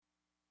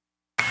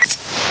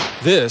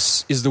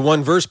This is the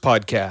One Verse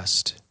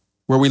Podcast,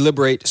 where we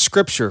liberate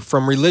Scripture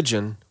from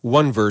religion,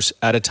 one verse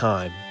at a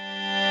time.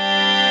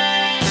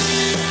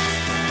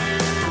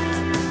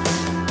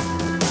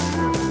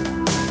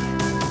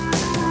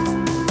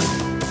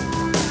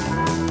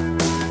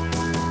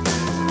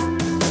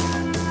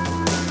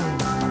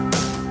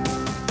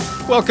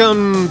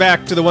 Welcome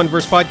back to the One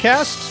Verse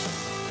Podcast.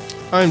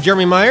 I'm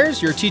Jeremy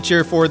Myers, your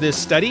teacher for this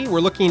study. We're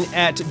looking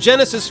at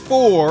Genesis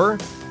 4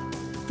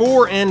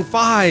 and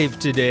 5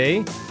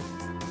 today,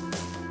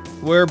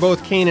 where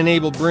both Cain and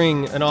Abel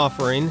bring an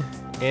offering,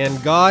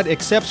 and God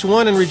accepts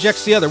one and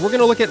rejects the other. We're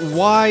going to look at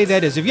why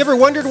that is. Have you ever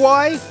wondered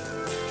why?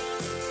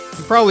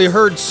 You've probably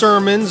heard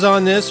sermons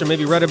on this, or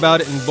maybe read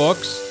about it in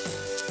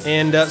books.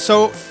 And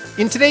so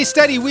in today's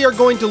study, we are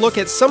going to look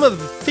at some of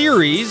the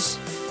theories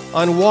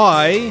on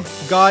why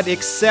God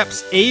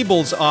accepts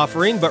Abel's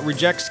offering but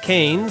rejects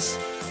Cain's.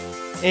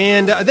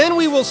 And then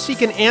we will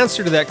seek an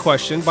answer to that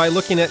question by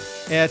looking at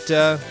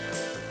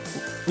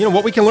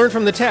what we can learn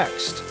from the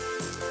text.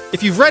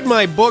 If you've read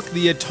my book,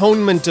 The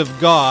Atonement of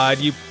God,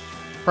 you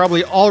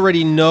probably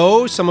already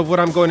know some of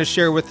what I'm going to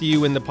share with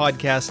you in the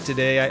podcast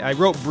today. I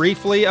wrote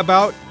briefly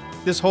about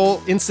this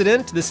whole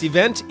incident, this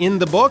event, in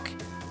the book.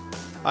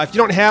 If you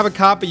don't have a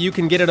copy, you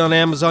can get it on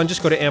Amazon.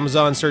 Just go to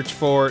Amazon, search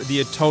for The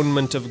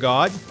Atonement of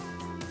God.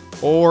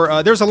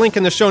 Or there's a link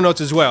in the show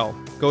notes as well.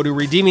 Go to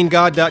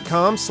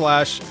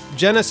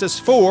redeeminggod.com/Genesis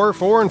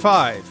 4 and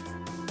 5.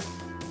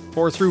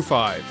 4 through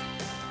 5.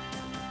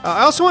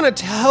 I also want to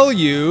tell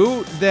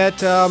you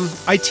that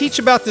I teach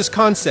about this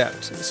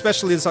concept,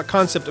 especially this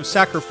concept of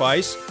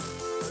sacrifice,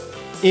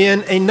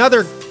 in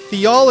another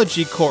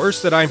theology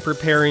course that I'm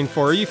preparing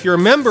for you. If you're a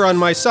member on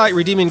my site,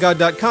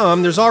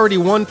 redeeminggod.com, there's already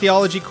one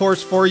theology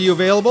course for you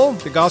available,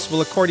 The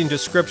Gospel According to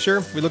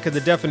Scripture. We look at the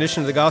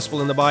definition of the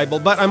gospel in the Bible.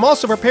 But I'm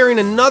also preparing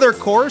another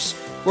course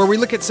where we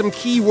look at some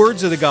key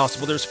words of the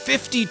gospel. There's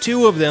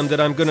 52 of them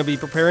that I'm going to be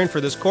preparing for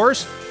this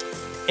course.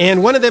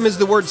 And one of them is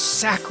the word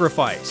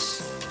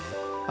sacrifice.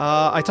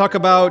 I talk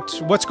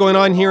about what's going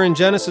on here in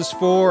Genesis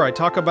 4. I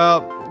talk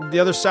about the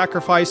other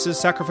sacrifices,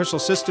 sacrificial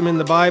system in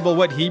the Bible,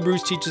 what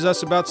Hebrews teaches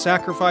us about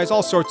sacrifice,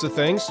 all sorts of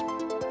things.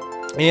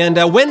 And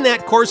when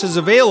that course is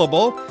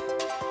available,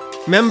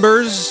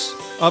 members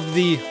of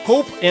the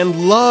Hope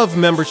and Love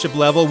membership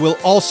level will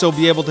also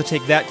be able to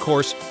take that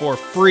course for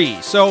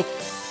free. So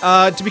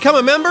to become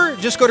a member,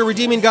 just go to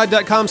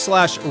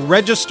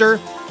redeeminggod.com/register,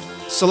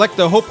 select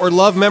the Hope or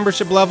Love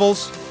membership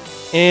levels.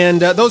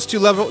 And those two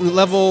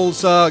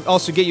levels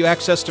also get you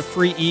access to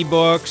free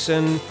ebooks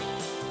and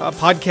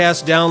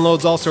podcast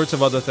downloads, all sorts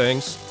of other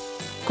things.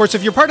 Of course,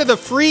 if you're part of the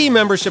free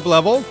membership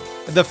level,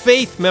 the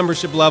faith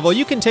membership level,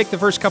 you can take the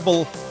first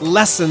couple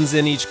lessons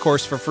in each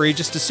course for free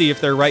just to see if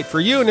they're right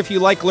for you and if you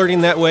like learning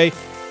that way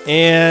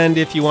and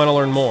if you want to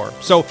learn more.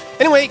 So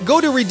anyway,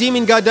 go to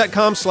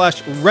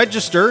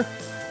redeeminggod.com/register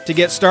to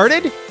get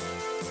started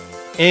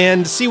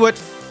and see what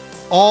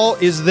all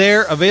is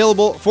there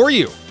available for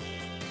you.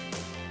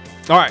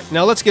 All right,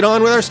 now let's get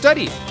on with our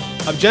study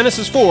of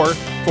Genesis 4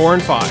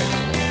 and 5.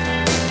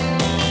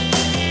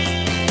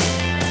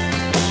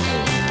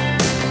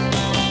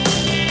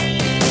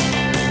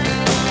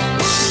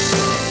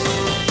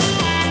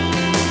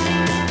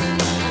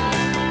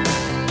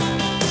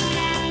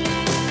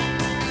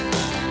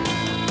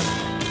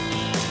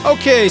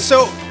 Okay,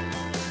 so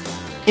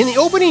in the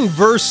opening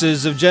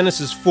verses of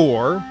Genesis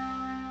 4,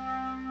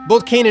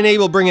 both Cain and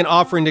Abel bring an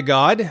offering to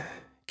God.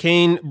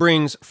 Cain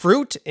brings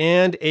fruit,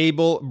 and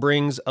Abel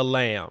brings a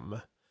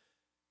lamb.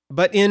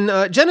 But in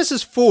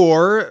Genesis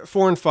 4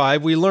 and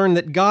 5, we learn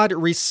that God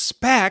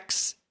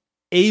respects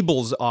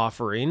Abel's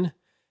offering,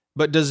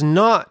 but does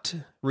not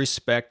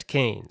respect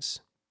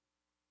Cain's.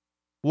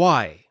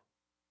 Why?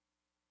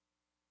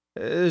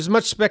 There's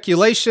much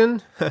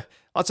speculation,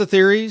 lots of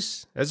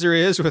theories, as there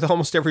is with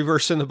almost every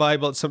verse in the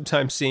Bible, it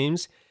sometimes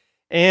seems.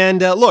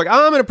 And look,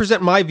 I'm going to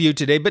present my view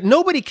today, but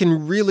nobody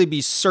can really be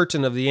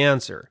certain of the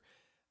answer.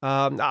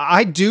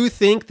 I do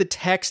think the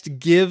text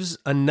gives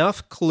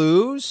enough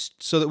clues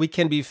so that we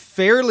can be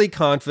fairly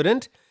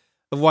confident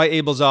of why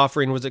Abel's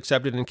offering was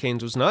accepted and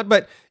Cain's was not.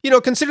 But,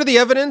 consider the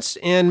evidence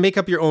and make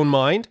up your own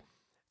mind.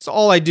 It's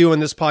all I do in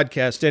this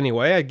podcast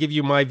anyway. I give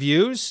you my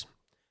views,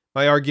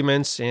 my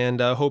arguments,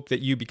 and hope that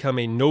you become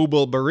a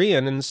noble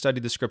Berean and study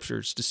the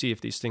Scriptures to see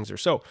if these things are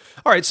so.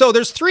 All right, so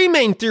there's three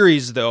main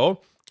theories, though,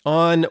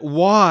 on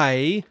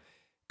why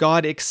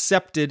God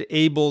accepted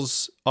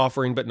Abel's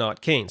offering but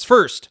not Cain's.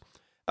 First,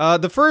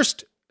 the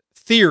first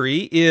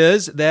theory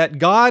is that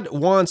God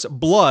wants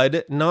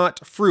blood,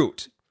 not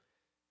fruit.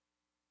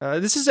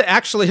 This is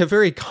actually a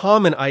very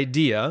common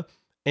idea,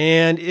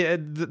 and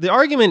the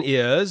argument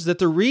is that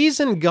the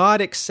reason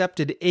God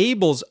accepted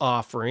Abel's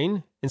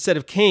offering instead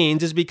of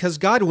Cain's is because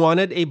God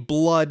wanted a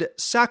blood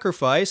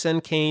sacrifice,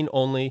 and Cain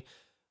only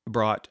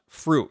brought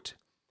fruit.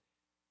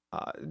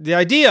 The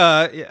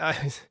idea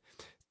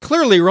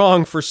clearly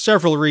wrong for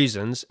several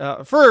reasons.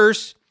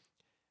 First,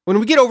 when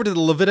we get over to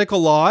the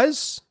Levitical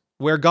laws,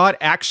 where God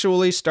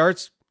actually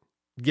starts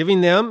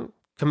giving them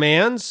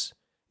commands,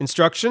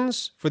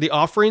 instructions for the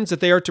offerings that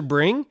they are to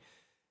bring,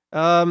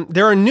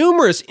 There are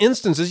numerous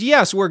instances,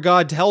 yes, where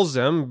God tells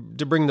them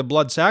to bring the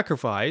blood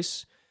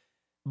sacrifice,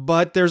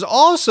 but there's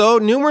also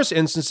numerous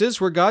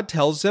instances where God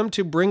tells them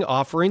to bring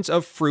offerings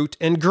of fruit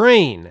and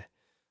grain.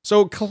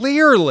 So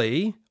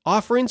clearly,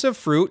 offerings of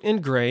fruit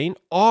and grain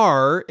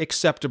are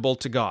acceptable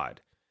to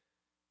God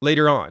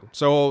later on.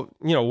 So,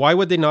 why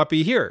would they not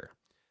be here?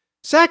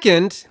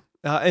 Second,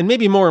 and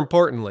maybe more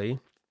importantly,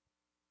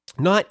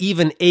 not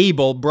even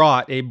Abel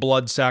brought a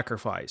blood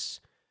sacrifice.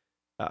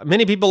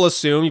 Many people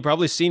assume, you've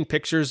probably seen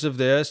pictures of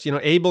this,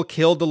 Abel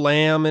killed the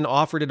lamb and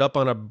offered it up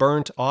on a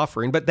burnt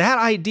offering, but that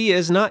idea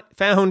is not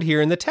found here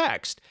in the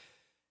text.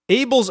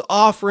 Abel's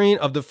offering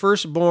of the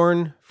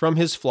firstborn from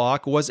his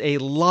flock was a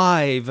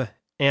live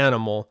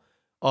animal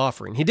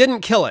offering. He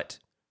didn't kill it.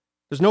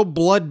 There's no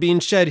blood being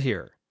shed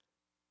here.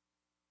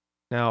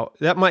 Now,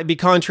 that might be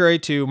contrary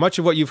to much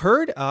of what you've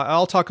heard.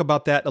 I'll talk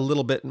about that a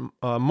little bit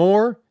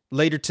more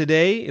later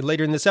today,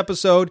 later in this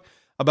episode,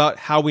 about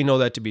how we know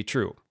that to be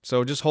true.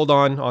 So just hold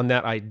on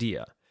that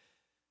idea.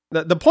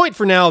 The point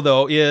for now,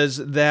 though, is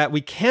that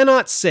we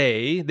cannot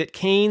say that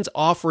Cain's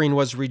offering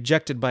was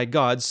rejected by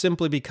God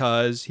simply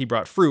because he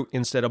brought fruit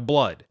instead of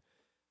blood.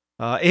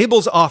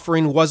 Abel's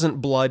offering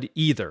wasn't blood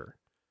either.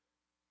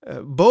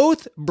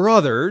 Both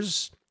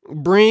brothers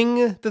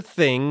bring the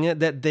thing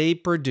that they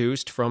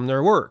produced from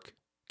their work.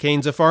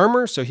 Cain's a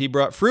farmer, so he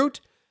brought fruit.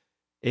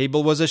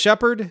 Abel was a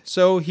shepherd,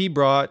 so he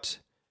brought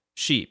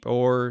sheep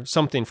or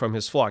something from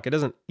his flock. It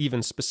doesn't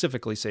even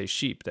specifically say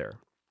sheep there.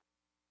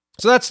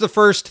 So that's the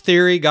first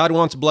theory. God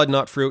wants blood,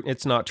 not fruit.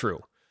 It's not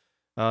true.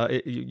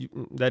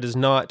 That is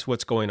not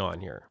what's going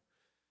on here.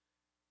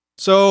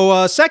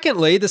 So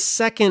secondly, the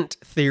second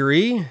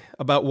theory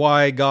about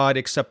why God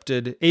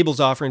accepted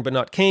Abel's offering but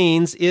not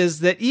Cain's is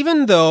that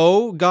even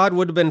though God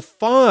would have been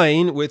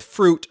fine with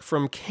fruit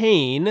from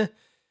Cain,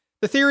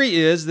 the theory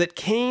is that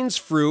Cain's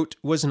fruit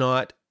was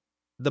not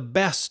the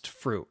best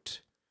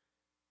fruit.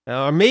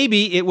 Or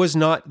maybe it was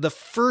not the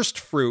first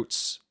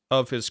fruits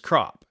of his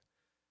crop.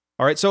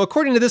 All right, so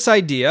according to this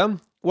idea,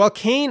 while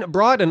Cain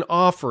brought an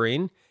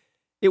offering,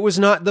 it was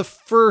not the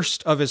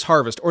first of his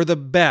harvest or the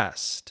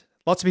best.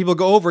 Lots of people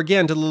go over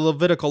again to the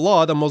Levitical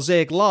law, the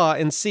Mosaic law,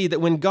 and see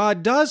that when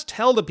God does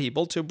tell the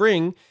people to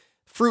bring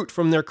fruit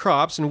from their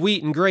crops and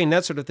wheat and grain,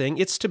 that sort of thing,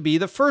 it's to be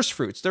the first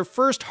fruits, their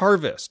first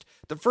harvest,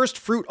 the first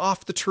fruit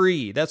off the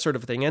tree, that sort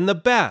of thing, and the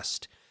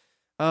best.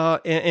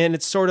 And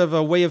it's sort of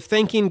a way of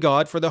thanking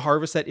God for the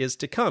harvest that is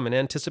to come in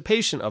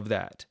anticipation of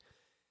that.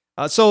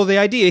 So the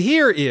idea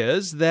here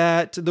is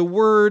that the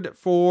word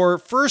for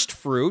first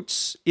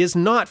fruits is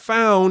not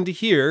found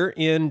here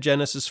in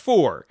Genesis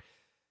 4.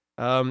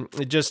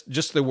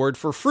 Just the word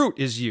for fruit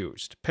is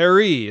used.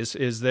 Peri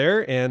is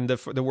there, and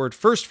the word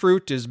first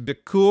fruit is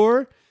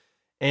bikur.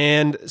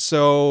 And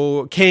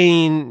so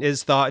Cain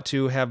is thought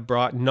to have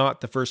brought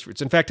not the first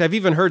fruits. In fact, I've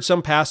even heard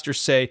some pastors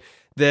say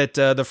that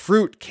the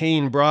fruit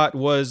Cain brought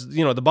was,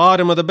 the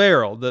bottom of the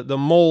barrel, the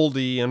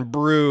moldy and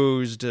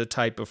bruised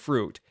type of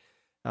fruit.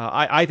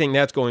 I think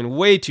that's going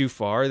way too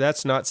far.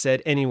 That's not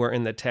said anywhere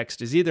in the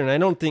text as either, and I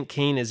don't think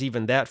Cain is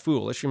even that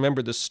foolish.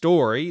 Remember the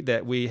story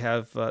that we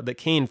have, that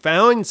Cain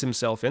finds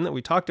himself in, that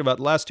we talked about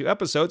the last two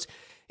episodes.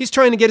 He's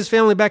trying to get his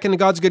family back into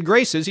God's good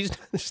graces.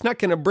 He's not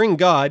going to bring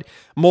God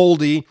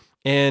moldy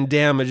and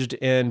damaged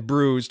and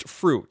bruised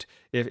fruit,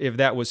 if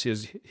that was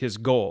his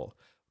goal.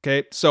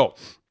 Okay, so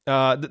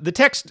the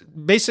text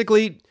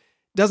basically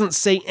doesn't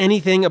say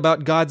anything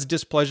about God's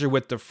displeasure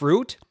with the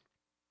fruit,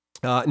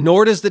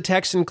 nor does the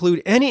text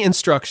include any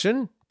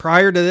instruction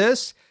prior to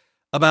this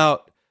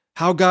about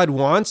how God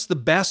wants the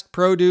best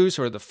produce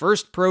or the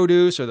first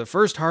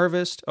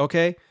harvest,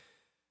 okay?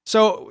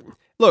 So,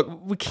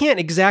 look, we can't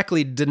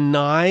exactly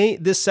deny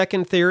this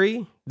second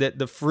theory that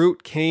the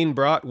fruit Cain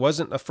brought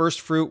wasn't the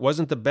first fruit,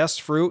 wasn't the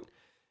best fruit,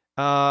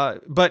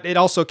 but it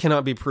also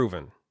cannot be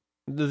proven.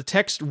 The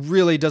text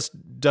really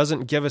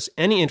doesn't give us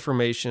any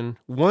information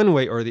one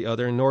way or the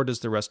other, nor does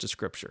the rest of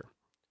Scripture.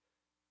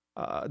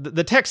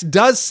 The text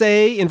does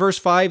say in verse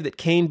 5 that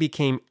Cain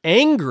became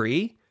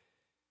angry,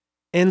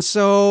 and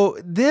so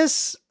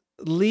this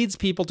leads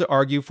people to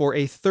argue for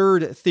a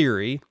third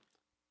theory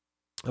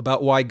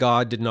about why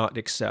God did not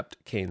accept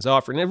Cain's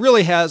offering. It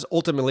really has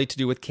ultimately to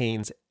do with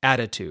Cain's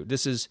attitude.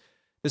 This is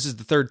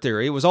the third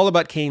theory. It was all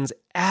about Cain's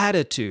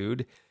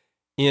attitude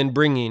in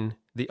bringing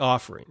the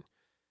offering.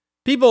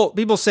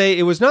 People say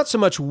it was not so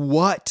much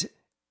what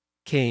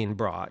Cain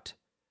brought,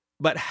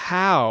 but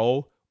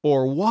how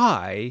or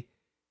why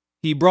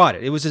he brought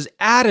it. It was his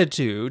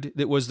attitude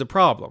that was the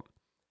problem.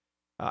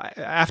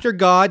 After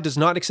God does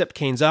not accept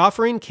Cain's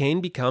offering,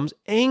 Cain becomes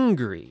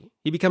angry.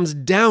 He becomes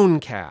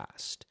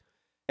downcast.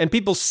 And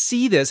people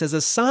see this as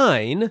a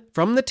sign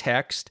from the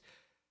text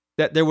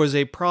that there was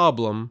a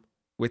problem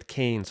with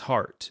Cain's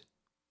heart.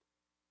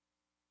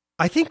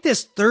 I think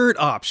this third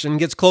option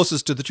gets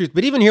closest to the truth,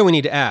 but even here we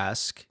need to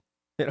ask,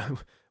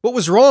 what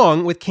was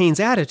wrong with Cain's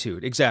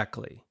attitude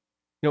exactly?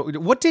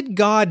 What did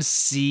God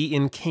see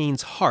in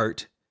Cain's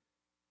heart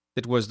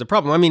that was the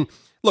problem? I mean,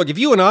 Look, if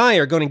you and I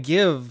are going to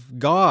give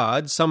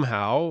God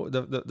somehow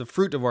the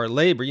fruit of our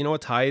labor,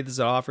 tithes,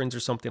 offerings, or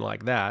something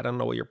like that. I don't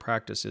know what your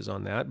practice is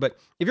on that. But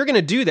if you're going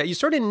to do that, you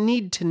sort of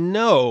need to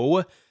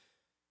know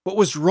what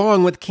was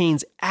wrong with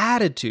Cain's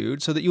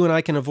attitude so that you and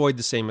I can avoid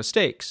the same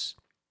mistakes.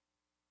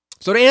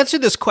 So to answer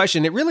this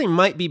question, it really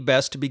might be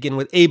best to begin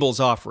with Abel's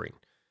offering.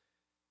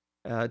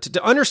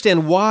 To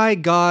understand why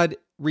God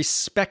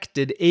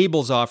respected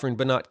Abel's offering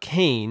but not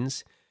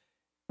Cain's,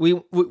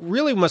 we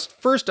really must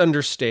first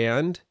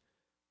understand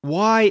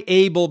why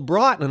Abel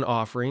brought an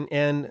offering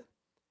and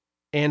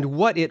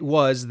what it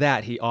was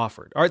that he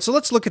offered. All right, so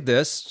let's look at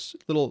this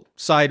little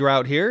side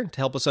route here to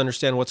help us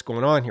understand what's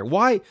going on here.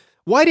 Why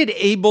did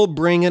Abel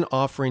bring an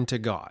offering to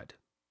God?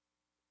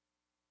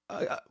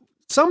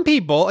 Some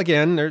people,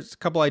 again, there's a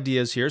couple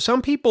ideas here.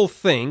 Some people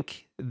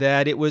think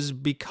that it was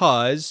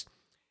because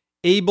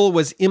Abel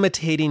was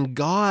imitating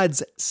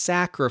God's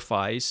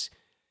sacrifice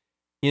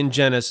in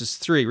Genesis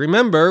 3.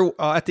 Remember,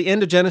 at the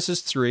end of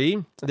Genesis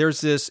 3,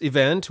 there's this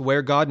event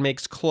where God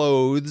makes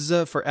clothes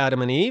for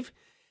Adam and Eve.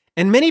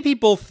 And many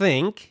people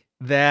think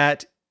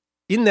that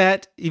in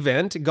that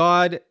event,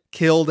 God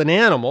killed an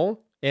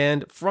animal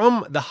and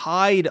from the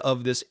hide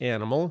of this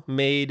animal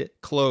made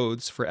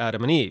clothes for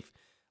Adam and Eve.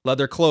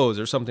 Leather clothes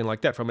or something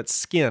like that from its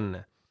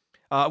skin.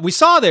 We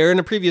saw there in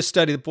a previous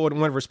study, one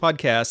of our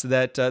podcasts,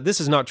 that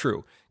this is not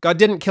true. God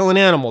didn't kill an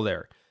animal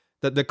there.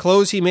 That the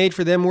clothes he made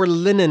for them were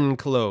linen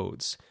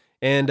clothes,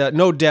 and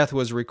no death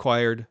was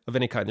required of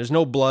any kind. There's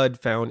no blood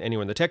found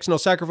anywhere in the text, no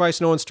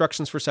sacrifice, no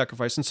instructions for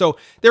sacrifice. And so,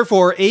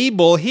 therefore,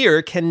 Abel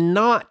here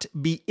cannot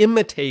be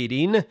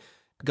imitating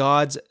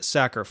God's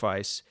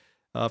sacrifice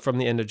from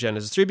the end of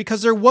Genesis 3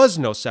 because there was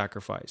no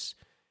sacrifice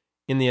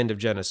in the end of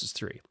Genesis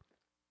 3.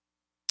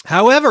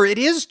 However, it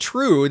is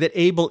true that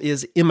Abel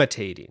is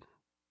imitating.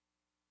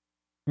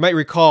 You might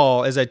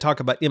recall, as I talk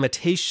about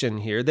imitation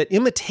here, that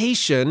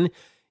imitation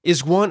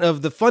is one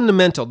of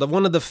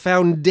the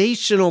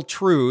foundational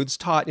truths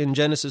taught in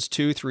Genesis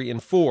 2, 3,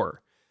 and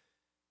 4.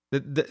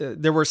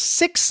 There were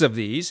 6 of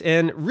these,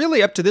 and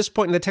really up to this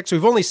point in the text,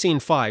 we've only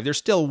seen 5. There's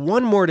still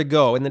one more to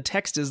go, and the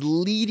text is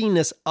leading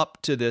us up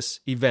to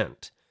this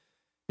event,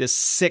 this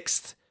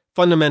 6th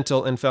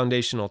fundamental and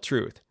foundational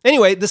truth.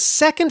 Anyway, the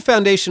second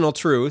foundational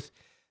truth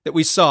that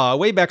we saw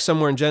way back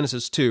somewhere in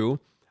Genesis 2,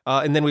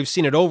 and then we've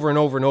seen it over and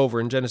over and over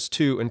in Genesis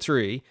 2 and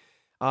 3,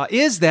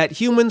 is that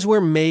humans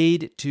were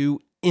made to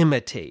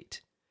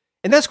imitate.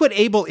 And that's what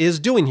Abel is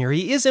doing here.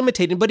 He is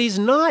imitating, but he's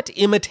not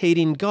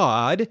imitating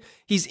God.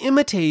 He's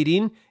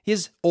imitating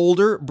his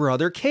older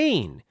brother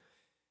Cain.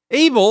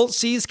 Abel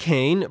sees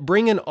Cain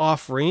bring an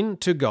offering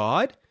to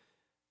God,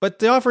 but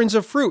the offering's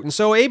of fruit. And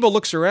so Abel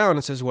looks around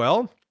and says,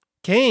 well,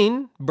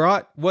 Cain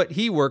brought what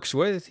he works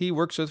with. He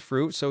works with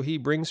fruit, so he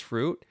brings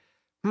fruit.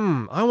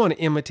 I want to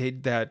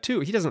imitate that too.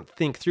 He doesn't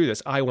think through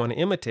this, I want to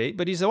imitate,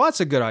 but he said, well,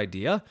 that's a good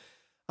idea.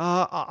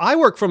 I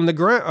work from the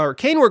ground, or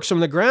Cain works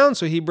from the ground,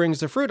 so he brings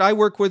the fruit. I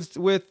work with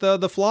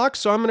the flock,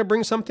 so I'm going to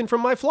bring something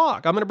from my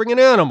flock. I'm going to bring an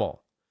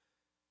animal.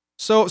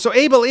 So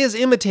Abel is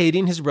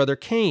imitating his brother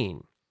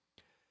Cain.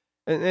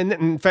 And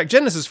in fact,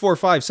 Genesis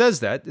 4:5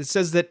 says that. It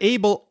says that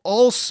Abel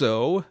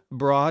also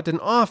brought an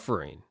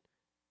offering.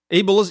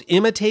 Abel is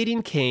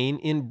imitating Cain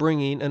in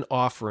bringing an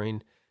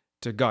offering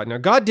to God. Now,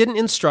 God didn't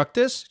instruct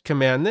this,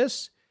 command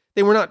this.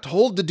 They were not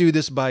told to do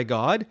this by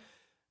God.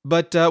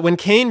 But when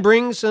Cain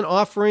brings an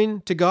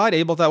offering to God,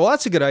 Abel thought, well,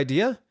 that's a good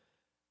idea.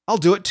 I'll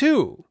do it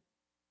too.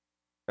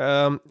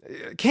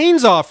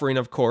 Cain's offering,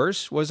 of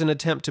course, was an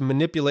attempt to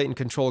manipulate and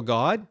control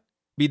God,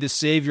 be the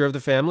savior of the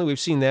family. We've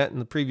seen that in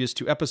the previous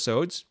 2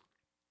 episodes.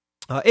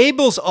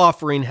 Abel's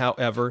offering,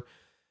 however,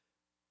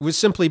 was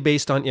simply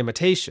based on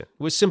imitation.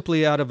 It was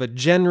simply out of a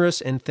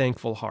generous and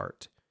thankful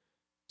heart.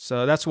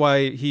 So that's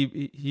why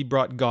he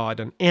brought God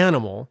an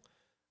animal,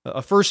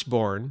 a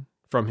firstborn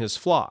from his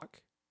flock.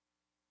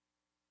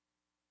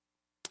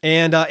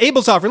 And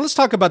Abel's offering, let's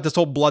talk about this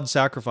whole blood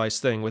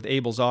sacrifice thing with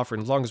Abel's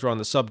offering, as long as we're on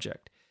the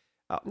subject.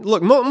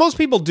 Look, most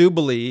people do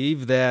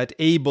believe that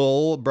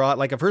Abel brought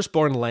like a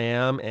firstborn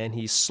lamb and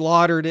he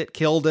slaughtered it,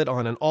 killed it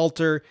on an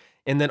altar,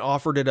 and then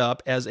offered it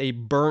up as a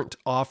burnt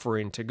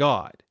offering to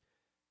God.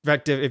 In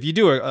fact, if you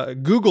do a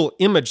Google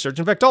image search,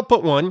 in fact, I'll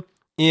put an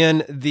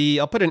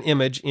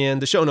image in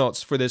the show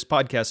notes for this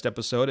podcast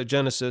episode at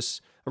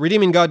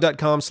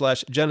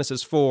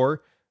redeeminggod.com/Genesis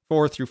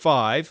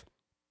 4:4-5.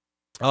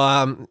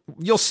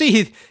 You'll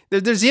see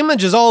there's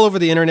images all over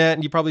the internet,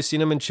 and you've probably seen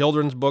them in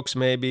children's books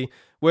maybe,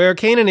 where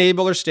Cain and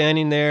Abel are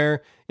standing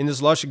there in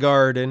this lush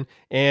garden,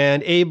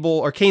 and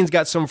Cain's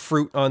got some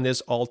fruit on this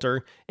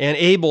altar, and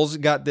Abel's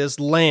got this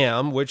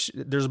lamb, which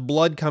there's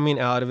blood coming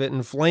out of it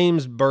and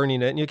flames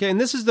burning it. And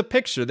this is the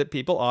picture that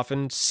people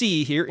often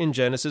see here in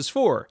Genesis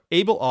 4.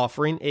 Abel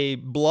offering a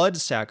blood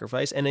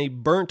sacrifice and a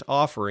burnt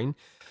offering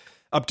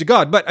up to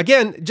God. But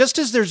again, just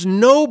as there's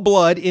no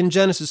blood in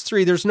Genesis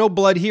 3, there's no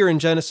blood here in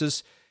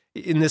Genesis,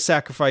 in this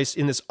sacrifice,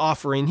 in this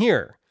offering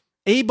here.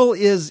 Abel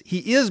is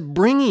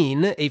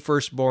bringing a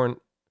firstborn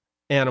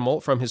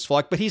animal from his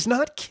flock, but he's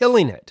not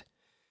killing it.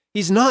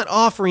 He's not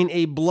offering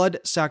a blood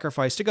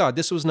sacrifice to God.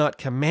 This was not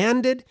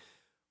commanded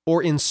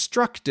or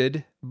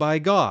instructed by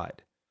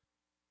God.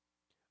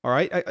 All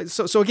right.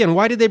 So again,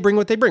 why did they bring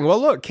what they bring? Well,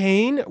 look,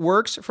 Cain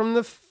works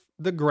from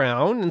the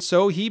ground, and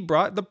so he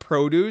brought the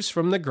produce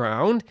from the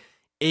ground.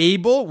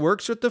 Abel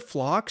works with the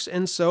flocks,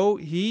 and so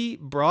he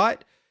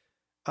brought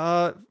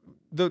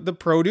the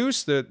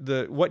produce,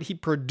 the what he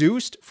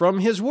produced from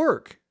his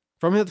work,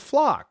 from his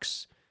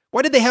flocks.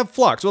 Why did they have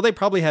flocks? Well, they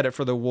probably had it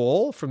for the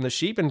wool from the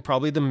sheep and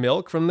probably the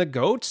milk from the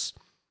goats.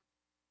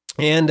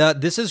 And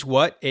this is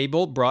what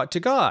Abel brought to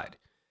God.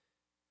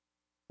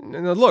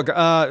 Now, look,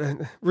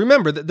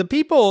 remember that the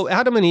people,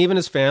 Adam and Eve and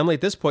his family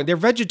at this point, they're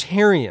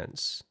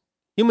vegetarians.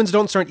 Humans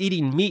don't start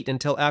eating meat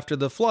until after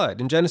the flood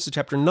in Genesis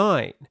chapter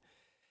 9.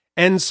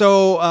 And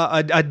so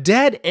a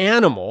dead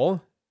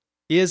animal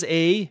is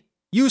a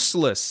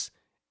useless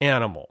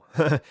animal.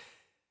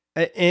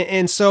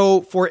 And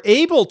so for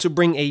Abel to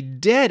bring a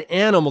dead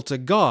animal to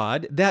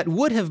God, that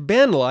would have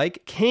been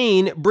like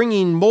Cain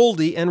bringing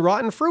moldy and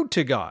rotten fruit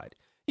to God.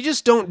 You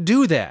just don't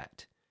do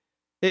that.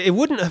 It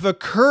wouldn't have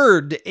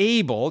occurred to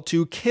Abel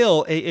to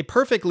kill a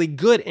perfectly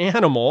good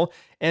animal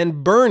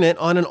and burn it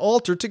on an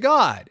altar to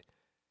God.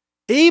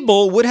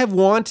 Abel would have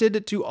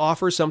wanted to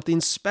offer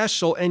something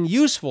special and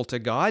useful to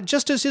God,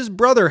 just as his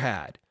brother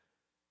had.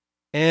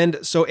 And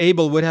so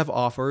Abel would have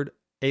offered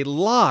a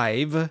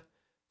live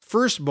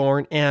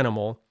firstborn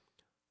animal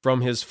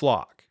from his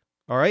flock.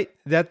 All right?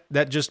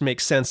 That just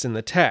makes sense in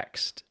the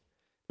text.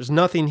 There's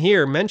nothing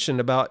here mentioned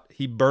about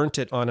he burnt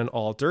it on an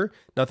altar,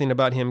 nothing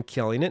about him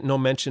killing it, no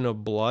mention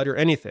of blood or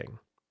anything.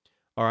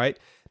 All right?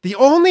 The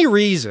only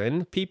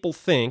reason people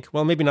think,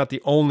 well, maybe not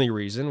the only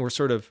reason, we're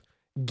sort of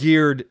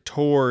geared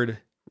toward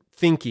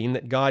thinking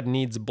that God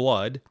needs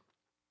blood.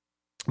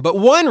 But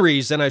one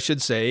reason, I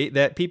should say,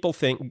 that people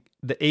think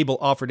that Abel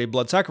offered a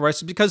blood sacrifice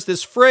is because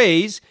this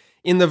phrase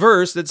in the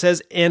verse that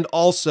says, and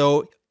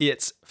also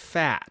its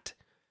fat.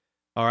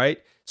 All right?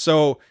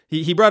 So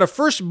he brought a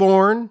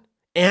firstborn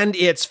and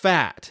its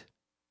fat,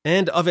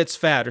 and of its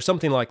fat, or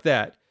something like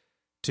that,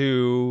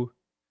 to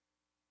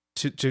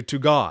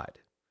God.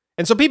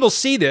 And so people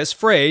see this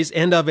phrase,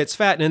 and of its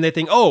fat, and they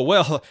think, oh,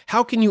 well,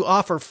 how can you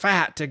offer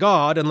fat to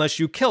God unless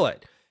you kill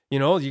it? You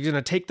know, you're going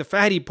to take the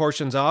fatty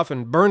portions off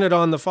and burn it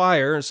on the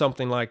fire or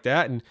something like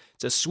that. And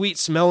it's a sweet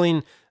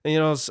smelling,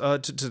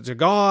 to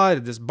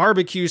God, this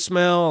barbecue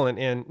smell.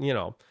 And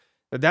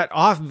that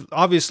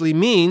obviously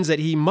means that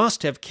he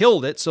must have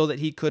killed it so that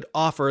he could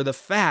offer the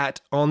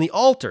fat on the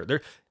altar.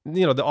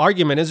 The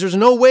argument is there's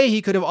no way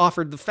he could have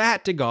offered the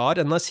fat to God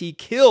unless he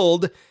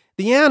killed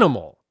the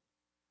animal.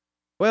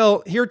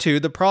 Well, here too,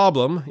 the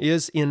problem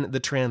is in the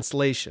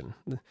translation.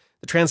 The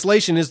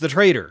translation is the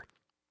traitor.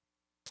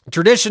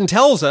 Tradition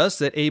tells us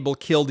that Abel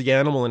killed the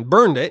animal and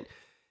burned it,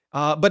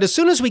 but as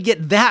soon as we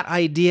get that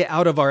idea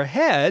out of our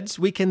heads,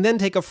 we can then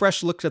take a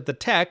fresh look at the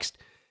text,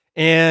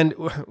 and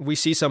we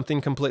see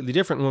something completely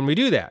different when we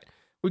do that.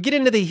 We get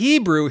into the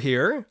Hebrew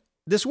here.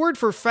 This word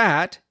for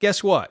fat,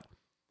 guess what?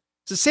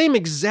 It's the same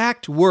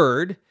exact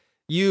word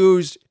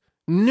used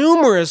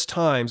numerous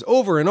times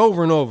over and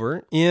over and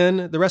over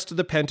in the rest of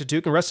the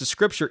Pentateuch and rest of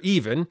Scripture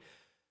even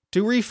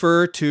to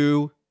refer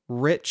to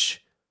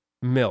rich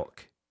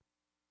milk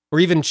or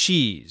even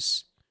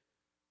cheese.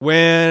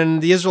 When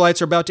the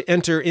Israelites are about to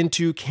enter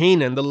into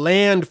Canaan, the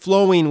land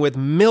flowing with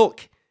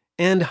milk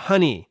and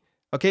honey.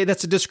 Okay,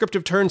 that's a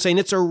descriptive term saying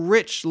it's a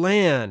rich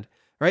land,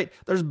 right?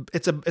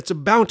 It's a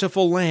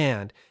bountiful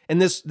land.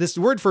 And this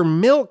word for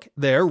milk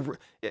there,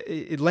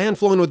 land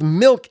flowing with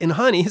milk and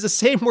honey, is the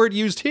same word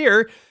used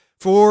here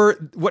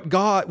for what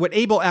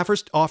Abel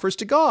offers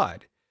to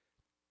God.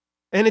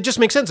 And it just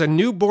makes sense. A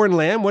newborn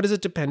lamb, what is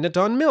it dependent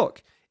on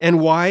milk? And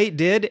why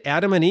did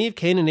Adam and Eve,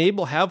 Cain and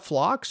Abel, have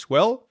flocks?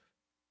 Well,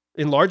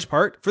 in large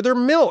part for their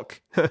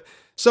milk.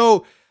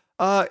 So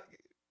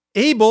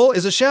Abel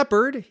is a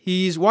shepherd.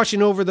 He's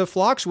watching over the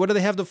flocks. What do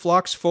they have the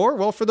flocks for?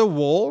 Well, for the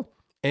wool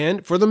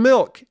and for the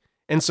milk.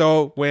 And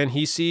so when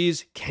he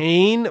sees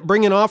Cain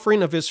bring an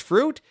offering of his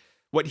fruit,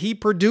 what he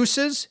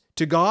produces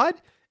to God,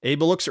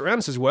 Abel looks around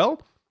and says,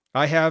 well,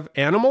 I have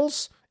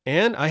animals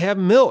and I have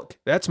milk.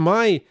 That's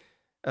my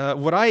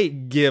what I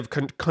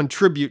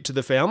contribute to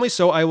the family,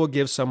 so I will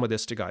give some of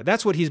this to God.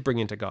 That's what he's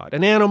bringing to God,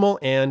 an animal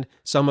and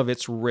some of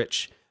its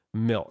rich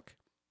milk.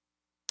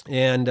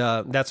 And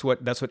that's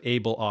what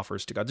Abel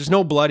offers to God. There's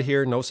no blood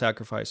here, no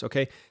sacrifice,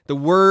 okay? The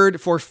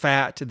word for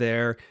fat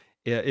there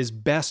is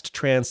best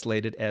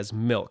translated as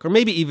milk, or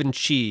maybe even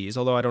cheese,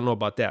 although I don't know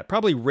about that.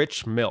 Probably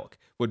rich milk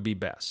would be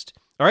best,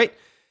 all right?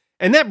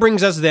 And that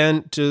brings us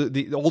then to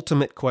the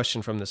ultimate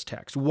question from this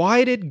text.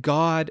 Why did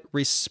God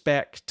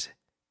respect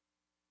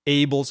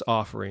Abel's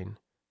offering,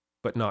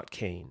 but not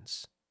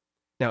Cain's?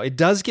 Now, it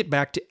does get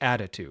back to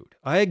attitude.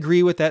 I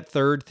agree with that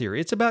third theory.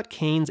 It's about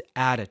Cain's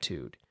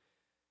attitude.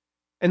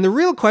 And the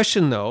real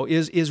question, though,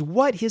 is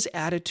what his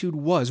attitude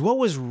was. What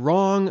was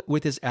wrong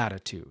with his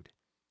attitude?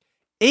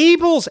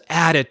 Abel's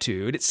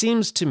attitude, it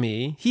seems to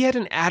me, he had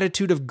an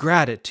attitude of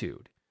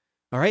gratitude.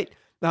 All right?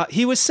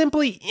 He was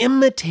simply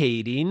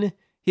imitating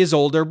his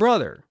older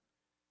brother.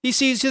 He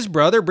sees his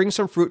brother bring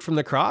some fruit from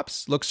the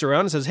crops, looks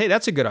around and says, hey,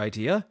 that's a good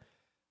idea.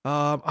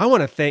 I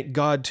want to thank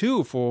God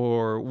too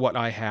for what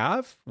I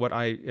have, what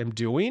I am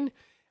doing.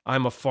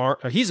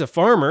 He's a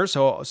farmer,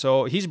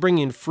 so he's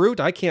bringing fruit.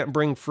 I can't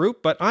bring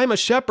fruit, but I'm a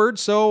shepherd,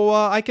 so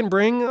I can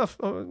bring a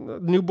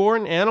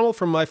newborn animal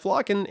from my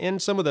flock,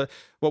 and some of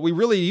what we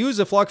really use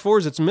the flock for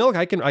is its milk.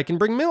 I can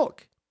bring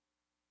milk.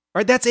 All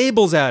right, that's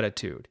Abel's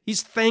attitude.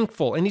 He's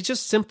thankful, and he's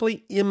just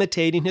simply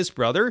imitating his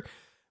brother,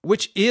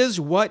 which is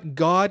what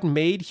God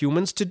made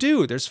humans to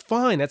do. There's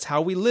fine. That's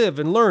how we live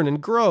and learn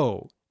and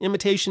grow.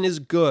 Imitation is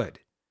good.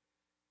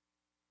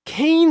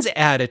 Cain's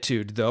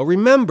attitude, though,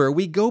 remember,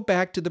 we go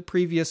back to the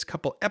previous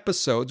couple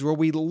episodes where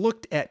we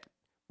looked at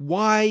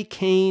why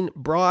Cain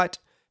brought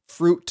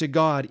fruit to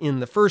God in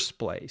the first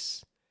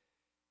place.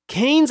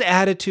 Cain's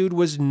attitude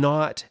was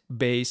not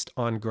based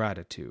on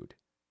gratitude.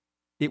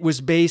 It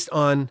was based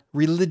on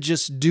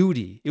religious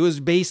duty. It was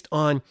based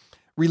on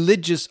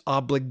religious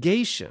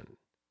obligation.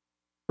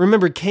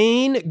 Remember,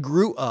 Cain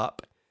grew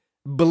up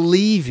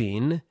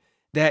believing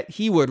that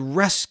he would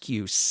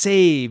rescue,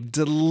 save,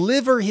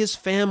 deliver his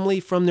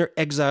family from their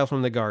exile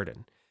from the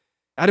garden.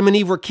 Adam and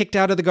Eve were kicked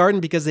out of the garden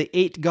because they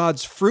ate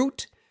God's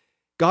fruit.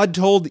 God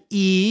told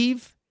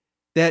Eve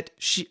that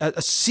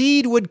a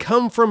seed would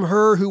come from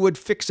her who would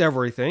fix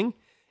everything.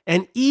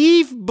 And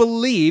Eve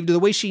believed, the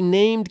way she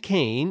named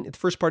Cain, the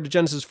first part of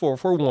Genesis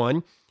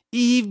 4:1,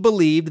 Eve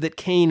believed that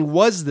Cain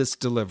was this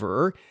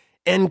deliverer,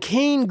 and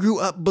Cain grew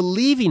up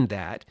believing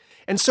that.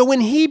 And so when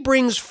he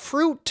brings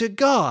fruit to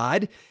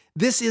God,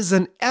 this is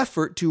an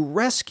effort to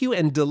rescue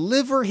and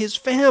deliver his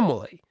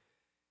family.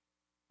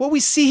 What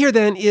we see here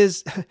then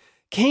is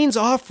Cain's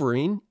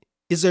offering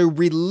is a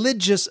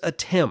religious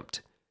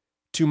attempt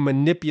to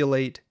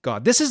manipulate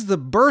God. This is the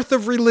birth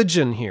of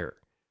religion here.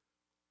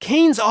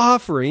 Cain's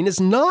offering is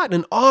not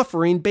an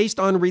offering based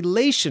on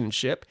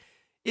relationship.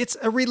 It's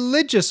a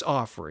religious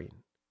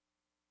offering.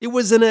 It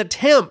was an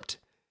attempt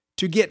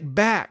to get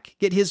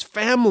his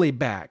family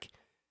back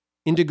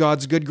into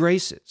God's good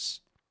graces.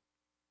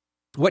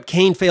 What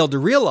Cain failed to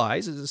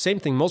realize is the same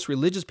thing most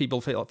religious people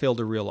fail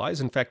to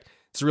realize. In fact,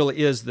 this really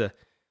is the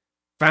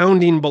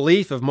founding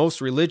belief of most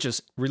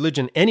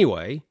religion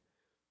anyway.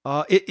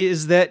 It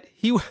is that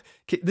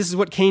this is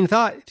what Cain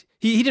thought.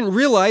 He didn't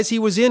realize he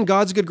was in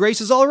God's good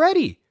graces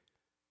already.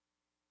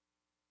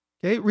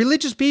 Okay,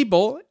 religious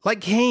people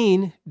like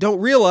Cain don't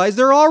realize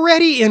they're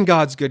already in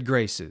God's good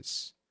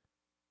graces.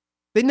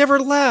 They never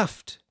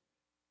left.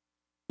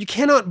 You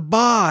cannot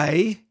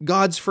buy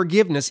God's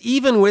forgiveness,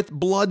 even with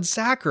blood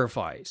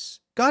sacrifice.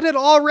 God had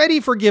already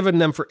forgiven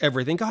them for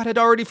everything. God had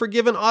already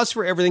forgiven us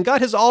for everything.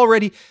 God has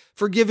already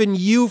forgiven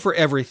you for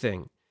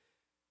everything.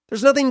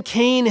 There's nothing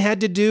Cain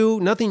had to do,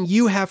 nothing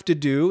you have to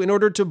do in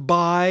order to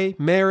buy,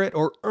 merit,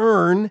 or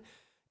earn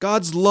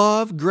God's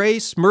love,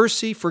 grace,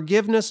 mercy,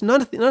 forgiveness,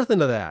 nothing of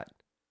that.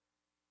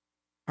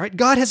 All right,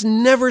 God has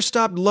never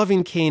stopped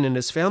loving Cain and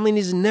his family, and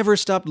he's never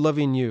stopped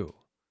loving you.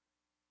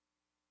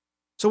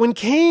 So when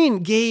Cain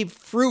gave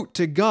fruit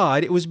to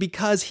God, it was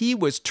because he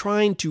was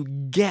trying to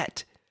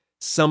get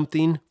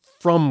something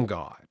from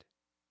God.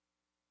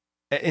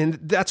 And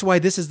that's why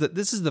this is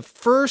the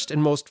first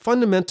and most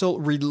fundamental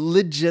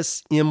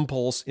religious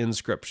impulse in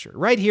Scripture.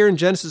 Right here in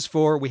Genesis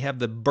 4, we have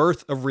the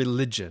birth of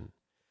religion.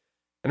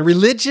 And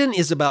religion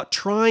is about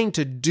trying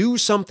to do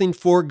something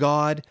for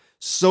God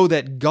so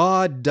that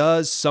God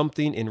does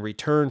something in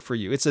return for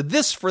you. It's a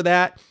this for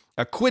that,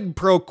 a quid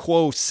pro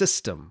quo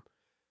system.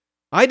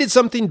 I did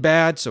something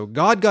bad, so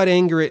God got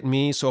angry at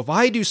me. So if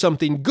I do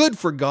something good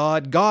for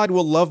God, God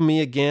will love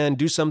me again,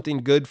 do something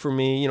good for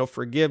me,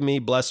 forgive me,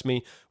 bless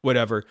me,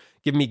 whatever,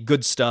 give me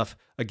good stuff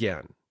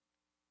again.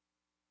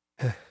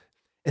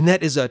 And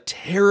that is a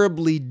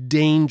terribly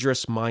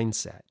dangerous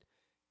mindset.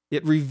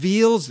 It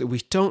reveals that we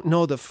don't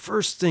know the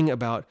first thing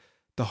about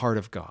the heart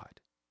of God.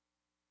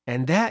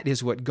 And that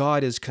is what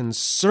God is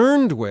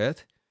concerned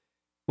with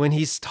when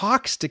he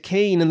talks to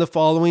Cain in the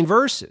following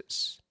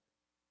verses.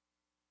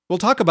 We'll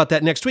talk about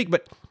that next week,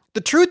 but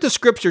the truth of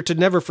Scripture to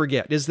never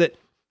forget is that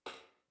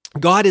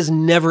God is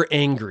never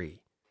angry.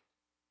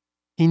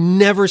 He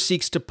never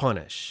seeks to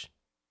punish.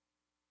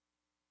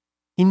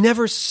 He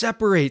never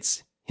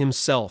separates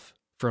himself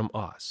from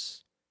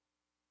us.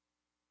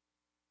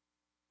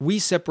 We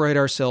separate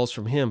ourselves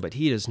from him, but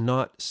he does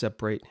not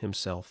separate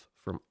himself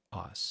from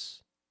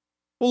us.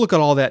 We'll look at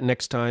all that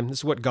next time. This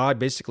is what God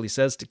basically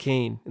says to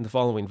Cain in the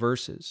following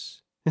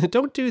verses.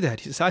 Don't do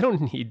that. He says, I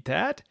don't need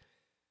that.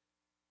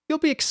 You'll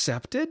be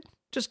accepted.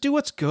 Just do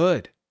what's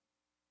good.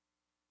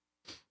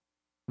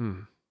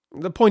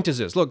 The point is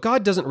this. Look,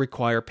 God doesn't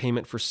require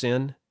payment for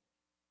sin.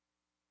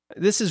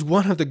 This is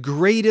one of the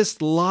greatest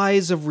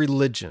lies of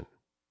religion.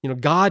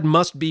 God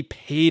must be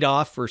paid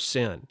off for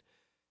sin.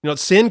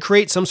 Sin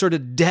creates some sort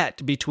of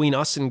debt between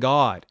us and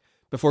God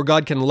before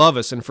God can love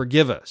us and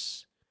forgive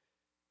us.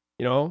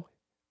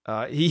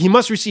 He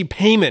must receive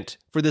payment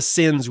for the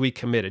sins we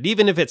committed,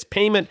 even if it's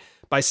payment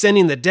by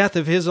sending the death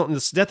of his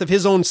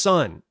own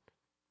son.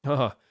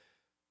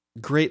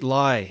 Great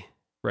lie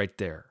right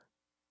there.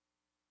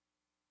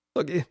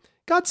 Look,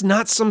 God's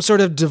not some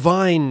sort of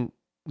divine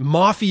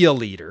mafia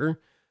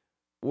leader.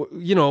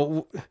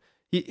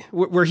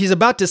 where he's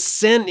about to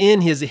send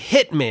in his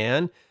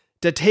hitman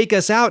to take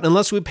us out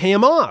unless we pay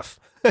him off.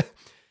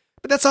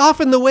 But that's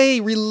often the way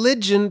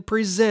religion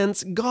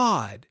presents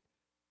God.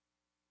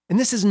 And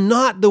this is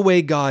not the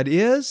way God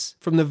is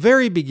from the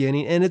very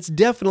beginning, and it's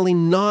definitely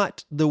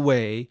not the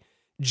way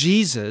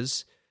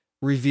Jesus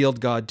revealed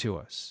God to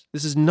us.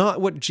 This is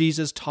not what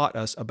Jesus taught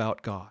us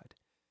about God.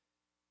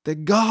 The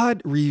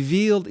God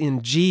revealed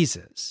in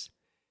Jesus,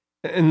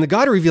 and the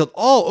God revealed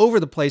all over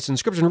the place in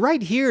Scripture, and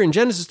right here in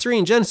Genesis 3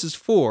 and Genesis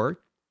 4,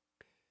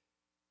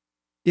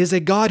 is a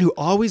God who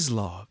always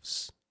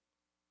loves,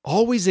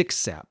 always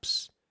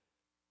accepts,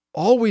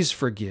 always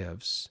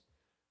forgives,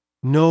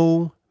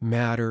 no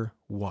matter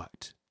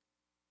what.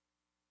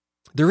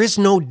 There is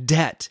no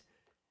debt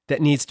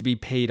that needs to be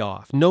paid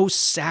off, no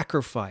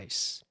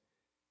sacrifice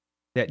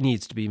that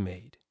needs to be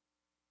made.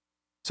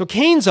 So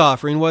Cain's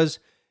offering was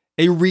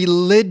a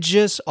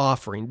religious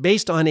offering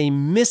based on a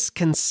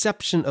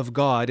misconception of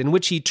God in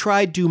which he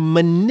tried to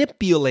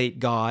manipulate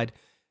God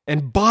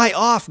and buy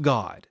off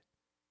God.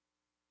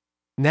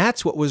 And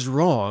that's what was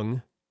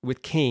wrong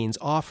with Cain's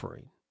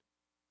offering.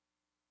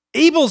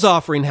 Abel's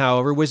offering,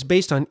 however, was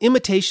based on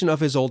imitation of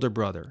his older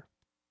brother.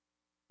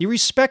 He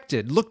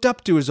respected, looked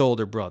up to his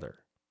older brother.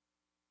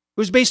 It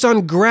was based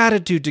on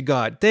gratitude to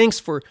God, thanks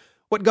for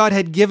what God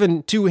had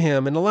given to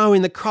him and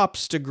allowing the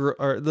crops to grow,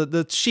 or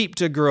the sheep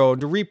to grow,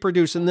 to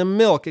reproduce, and the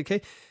milk,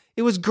 okay?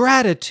 It was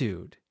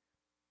gratitude.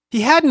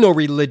 He had no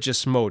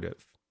religious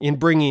motive in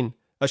bringing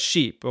a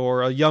sheep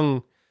or a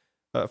young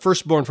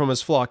firstborn from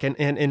his flock and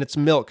its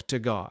milk to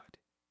God.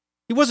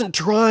 He wasn't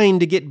trying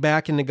to get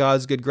back into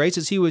God's good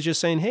graces. He was just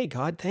saying, hey,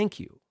 God, thank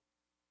you.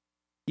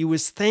 He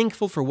was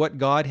thankful for what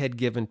God had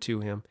given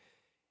to him,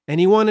 and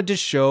he wanted to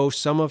show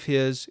some of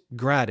his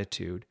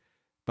gratitude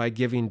by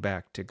giving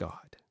back to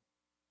God.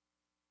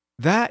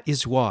 That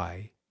is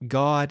why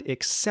God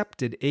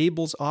accepted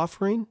Abel's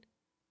offering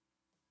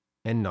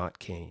and not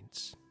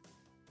Cain's.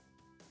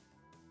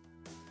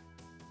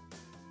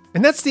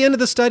 And that's the end of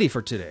the study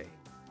for today.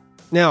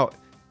 Now,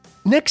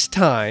 next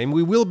time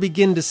we will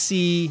begin to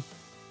see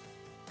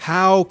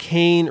how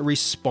Cain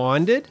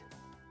responded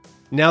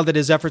now that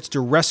his efforts to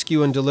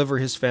rescue and deliver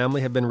his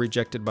family have been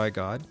rejected by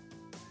God.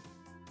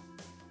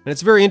 And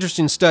it's a very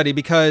interesting study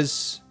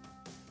because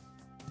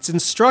it's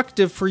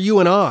instructive for you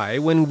and I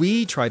when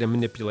we try to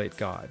manipulate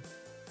God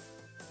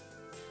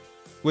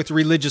with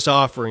religious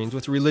offerings,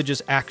 with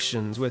religious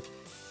actions, with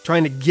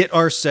trying to get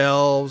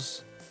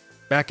ourselves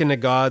back into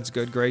God's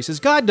good graces.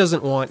 God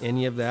doesn't want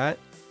any of that.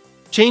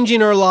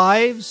 Changing our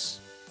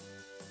lives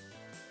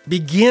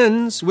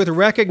begins with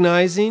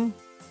recognizing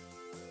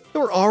that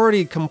we're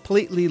already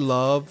completely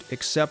loved,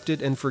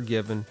 accepted, and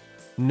forgiven,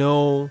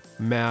 no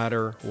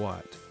matter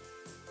what.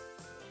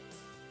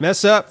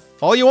 Mess up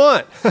all you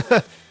want.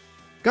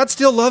 God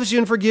still loves you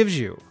and forgives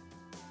you.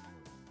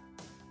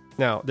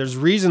 Now, there's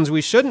reasons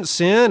we shouldn't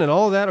sin and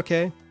all of that,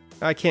 okay?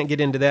 I can't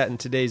get into that in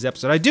today's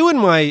episode. I do in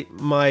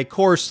my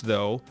course,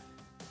 though,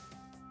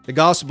 The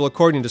Gospel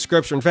According to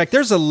Scripture. In fact,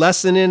 there's a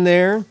lesson in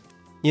there,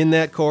 in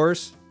that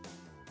course,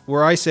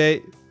 where I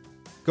say,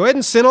 go ahead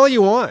and sin all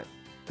you want.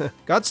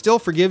 God still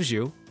forgives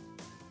you.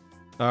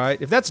 All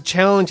right? If that's a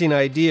challenging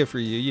idea for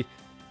you, you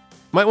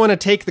might want to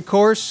take the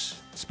course,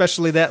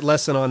 especially that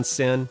lesson on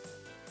sin.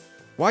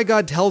 Why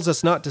God tells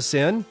us not to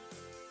sin.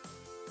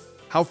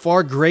 How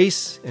far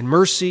grace and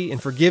mercy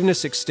and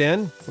forgiveness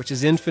extend, which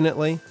is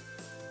infinitely.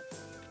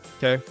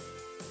 Okay?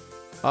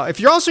 If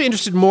you're also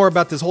interested more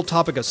about this whole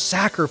topic of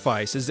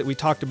sacrifices that we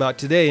talked about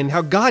today and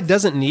how God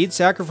doesn't need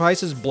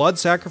sacrifices, blood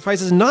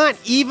sacrifices, not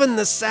even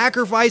the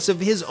sacrifice of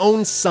his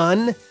own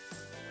son,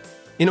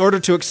 in order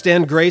to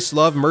extend grace,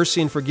 love,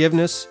 mercy, and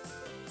forgiveness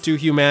to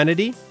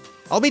humanity,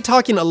 I'll be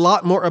talking a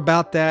lot more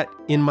about that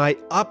in my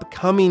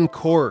upcoming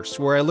course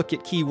where I look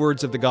at key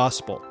words of the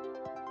gospel.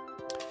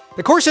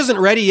 The course isn't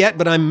ready yet,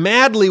 but I'm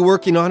madly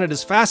working on it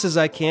as fast as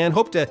I can.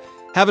 Hope to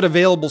have it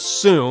available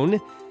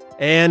soon.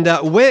 And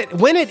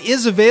when it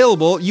is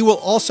available, you will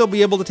also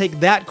be able to take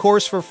that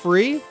course for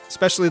free,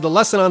 especially the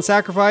lesson on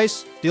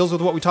sacrifice, deals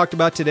with what we talked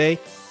about today.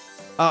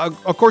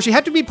 Of course, you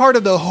have to be part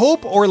of the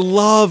Hope or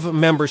Love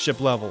membership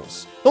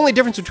levels. The only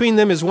difference between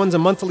them is one's a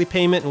monthly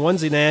payment and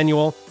one's an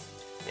annual.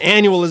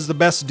 Annual is the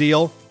best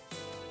deal,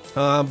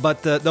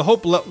 but the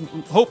Hope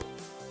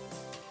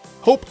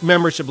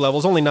membership level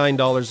is only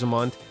 $9 a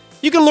month.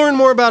 You can learn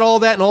more about all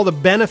that and all the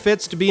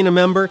benefits to being a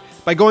member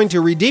by going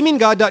to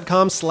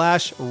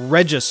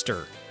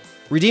redeeminggod.com/register.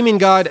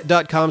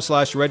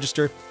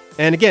 redeeminggod.com/register.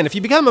 And again, if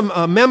you become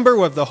a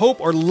member of the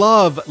Hope or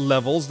Love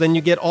levels, then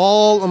you get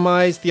all of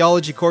my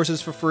theology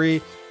courses for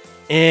free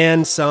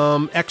and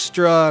some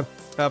extra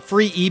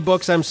free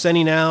ebooks I'm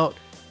sending out,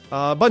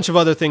 a bunch of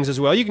other things as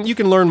well. You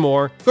can learn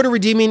more. Go to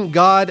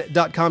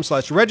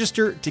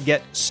redeeminggod.com/register to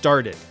get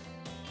started.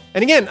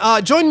 And again,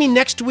 join me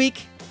next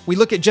week. We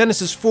look at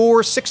Genesis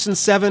 4, 6, and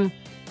 7,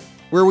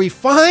 where we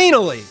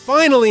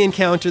finally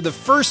encounter the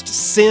first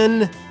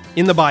sin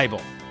in the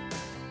Bible.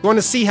 You want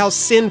to see how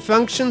sin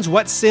functions,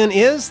 what sin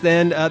is?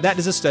 Then that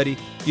is a study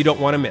you don't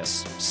want to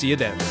miss. See you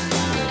then.